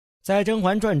在《甄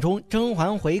嬛传》中，甄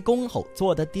嬛回宫后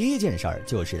做的第一件事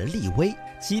就是立威，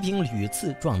祺嫔屡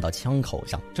次撞到枪口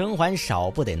上，甄嬛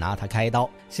少不得拿她开刀。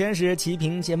先是祺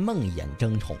嫔借梦魇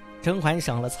争宠，甄嬛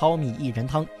赏了糙米薏仁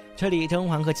汤，这里甄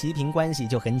嬛和祺嫔关系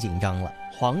就很紧张了。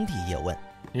皇帝也问：“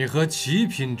你和祺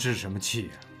嫔置什么气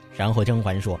啊？”然后甄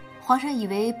嬛说：“皇上以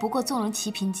为不过纵容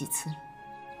祺嫔几次，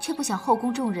却不想后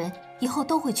宫众人以后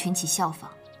都会群起效仿，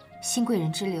新贵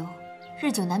人之流，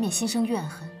日久难免心生怨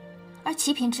恨。而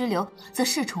祺嫔之流则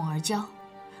恃宠而骄，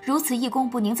如此一宫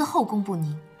不宁，则后宫不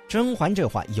宁。”甄嬛这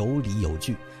话有理有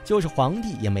据，就是皇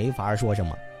帝也没法说什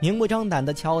么，明目张胆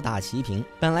地敲打祺嫔。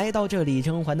本来到这里，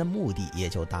甄嬛的目的也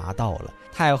就达到了，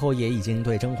太后也已经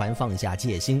对甄嬛放下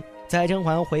戒心。在甄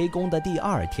嬛回宫的第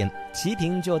2天，祺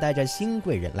嫔就带着新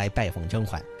贵人来拜访甄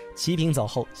嬛。祺嫔走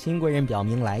后，新贵人表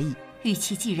明来意：与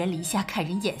其寄人篱下看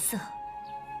人眼色，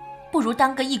不如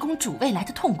当个一宫主位来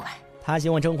得痛快。他希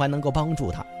望甄嬛能够帮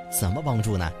助他。怎么帮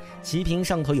助呢？祺嫔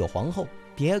上头有皇后，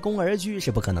别宫而居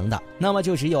是不可能的，那么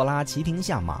就只有拉祺嫔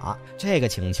下马。这个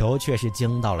请求却是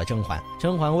惊到了甄嬛，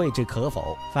甄嬛未置可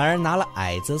否，反而拿了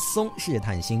矮子松试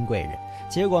探新贵人，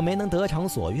结果没能得偿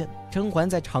所愿。甄嬛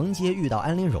在长街遇到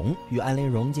安陵容，与安陵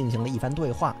容进行了一番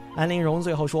对话。安陵容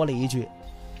最后说了一句：“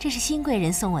这是新贵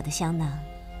人送我的香囊，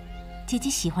姐姐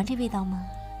喜欢这味道吗？”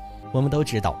我们都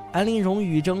知道，安陵容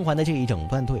与甄嬛的这一整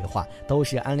段对话都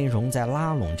是安陵容在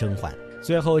拉拢甄嬛。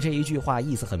最后这一句话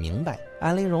意思很明白，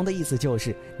安陵容的意思就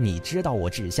是你知道我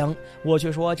制香，我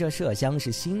却说这麝香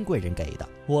是新贵人给的，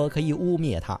我可以污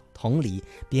蔑她，同理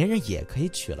别人也可以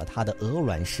取了她的鹅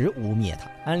卵石污蔑她。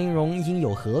安陵容应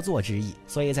有合作之意，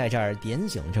所以在这儿点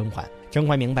醒甄嬛。甄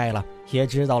嬛明白了，也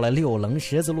知道了六棱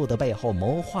十字路的背后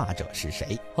谋划者是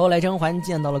谁。后来甄嬛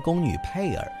见到了宫女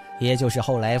佩儿，也就是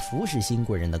后来服侍新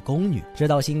贵人的宫女，知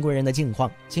道新贵人的境况，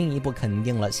进一步肯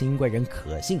定了新贵人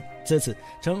可信。自此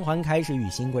甄嬛开始与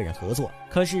新贵人合作，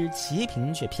可是祺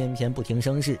嫔却偏偏不听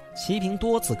声势。祺嫔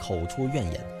多次口出怨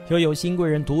言，又有新贵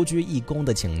人独居一宫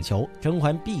的请求，甄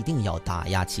嬛必定要打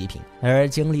压祺嫔。而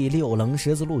经历六棱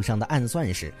十字路上的暗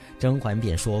算时，甄嬛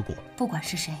便说过：不管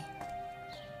是谁，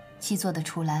既做得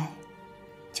出来，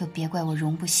就别怪我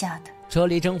容不下的。这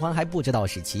里甄嬛还不知道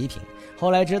是祺嫔，后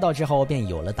来知道之后便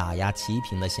有了打压祺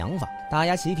嫔的想法。打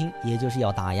压祺嫔也就是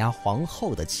要打压皇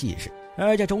后的气势，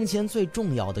而这中间最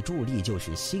重要的助力就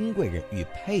是新贵人与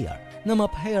佩儿。那么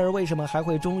佩儿为什么还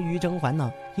会忠于甄嬛呢？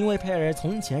因为佩儿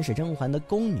从前是甄嬛的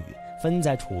宫女，分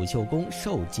在储秀宫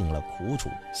受尽了苦楚。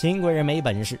新贵人没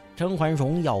本事，甄嬛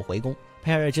荣耀回宫，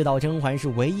佩儿知道甄嬛是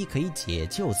唯一可以解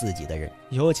救自己的人，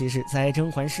尤其是在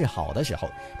甄嬛示好的时候，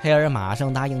佩儿马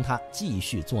上答应她继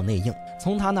续做内应。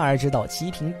从她那儿知道祺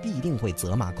嫔必定会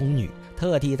责骂宫女，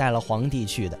特地带了皇帝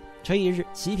去的。这一日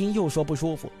祺嫔又说不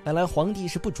舒服，本来皇帝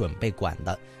是不准备管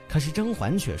的，可是甄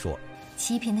嬛却说：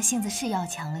祺嫔的性子是要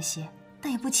强了些，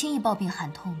但也不轻易抱病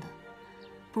喊痛的，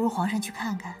不如皇上去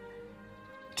看看，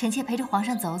臣妾陪着皇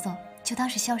上走走，就当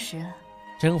是消食了。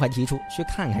甄嬛提出去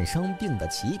看看生病的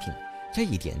祺嫔，这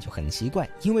一点就很奇怪，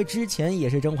因为之前也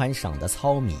是甄嬛赏的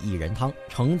糙米薏仁汤，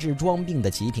惩治装病的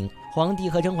祺嫔。皇帝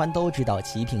和甄嬛都知道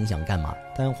祺嫔想干嘛，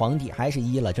但皇帝还是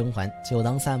依了甄嬛，就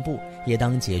当散步，也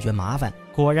当解决麻烦。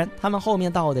果然他们后面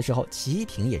到的时候，祺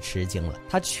嫔也吃惊了，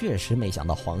她确实没想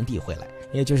到皇帝会来，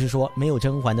也就是说没有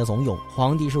甄嬛的怂恿，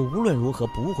皇帝是无论如何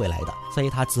不会来的，所以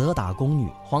他责打宫女。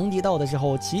皇帝到的时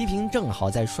候，祺嫔正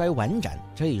好在摔碗盏，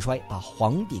这一摔把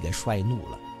皇帝给摔怒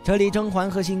了。这里甄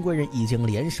嬛和新贵人已经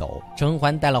联手，甄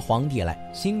嬛带了皇帝来，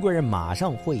新贵人马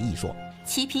上会意说：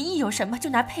祺嫔一有什么就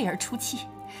拿佩儿出气，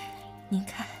您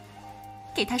看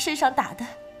给她身上打的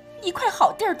一块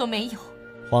好地儿都没有。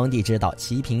皇帝知道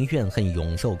祺嫔怨恨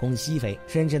永寿宫熹妃，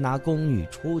甚至拿宫女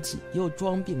出气，又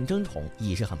装病争宠，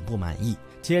已是很不满意。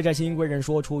接着新贵人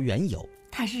说出缘由：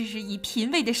她日日以嫔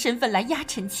位的身份来压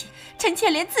臣妾，臣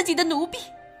妾连自己的奴婢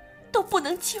都不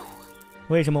能救啊。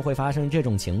为什么会发生这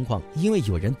种情况？因为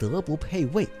有人德不配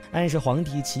位，暗示皇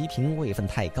帝祺嫔位分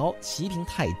太高，祺嫔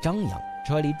太张扬。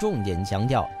这里重点强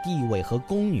调地位和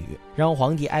宫女，让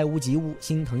皇帝爱屋及乌，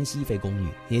心疼熹妃宫女，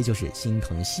也就是心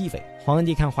疼熹妃。皇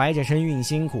帝看怀着身孕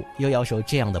辛苦，又要受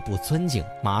这样的不尊敬，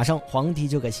马上皇帝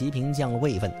就给祺嫔降了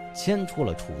位分，迁出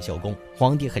了储秀宫。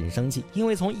皇帝很生气，因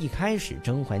为从一开始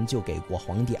甄嬛就给过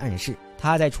皇帝暗示，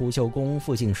他在储秀宫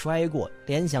附近摔过，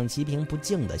联想祺嫔不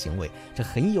敬的行为，这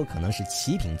很有可能是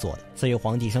祺嫔做的，所以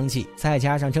皇帝生气。再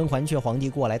加上甄嬛劝皇帝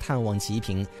过来探望祺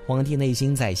嫔，皇帝内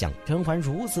心在想，甄嬛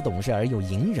如此懂事而又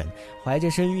隐忍，怀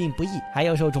着身孕不易，还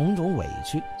要受种种委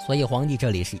屈，所以皇帝这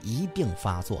里是一并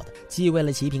发作的，既为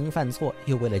了祺嫔犯错，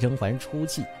又为了甄嬛出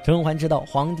气。甄嬛知道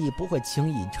皇帝不会轻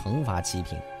易惩罚祺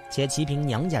嫔，且祺嫔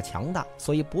娘家强大，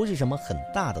所以不是什么很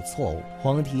大的错误，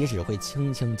皇帝也只会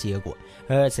轻轻接过。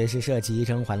而此时涉及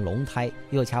甄嬛龙胎，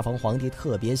又恰逢皇帝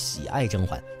特别喜爱甄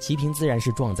嬛，祺嫔自然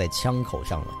是撞在枪口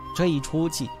上了。这一出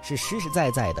气是实实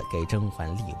在在的给甄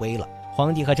嬛立威了。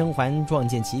皇帝和甄嬛撞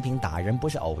见祺嫔打人不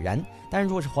是偶然，但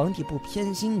若是皇帝不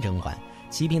偏心甄嬛，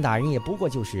祺嫔打人也不过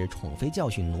就是宠妃教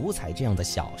训奴才这样的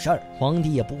小事儿，皇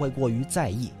帝也不会过于在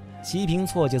意。祺嫔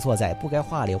错就错在不该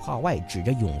话里话外指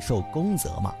着永寿宫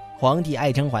责嘛。皇帝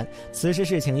爱甄嬛，此时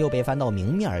事情又被翻到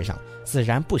明面上，自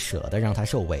然不舍得让她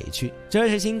受委屈，这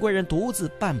是新贵人独自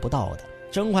办不到的。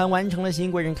甄嬛完成了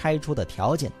新贵人开出的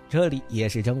条件，这里也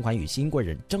是甄嬛与新贵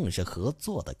人正式合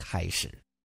作的开始。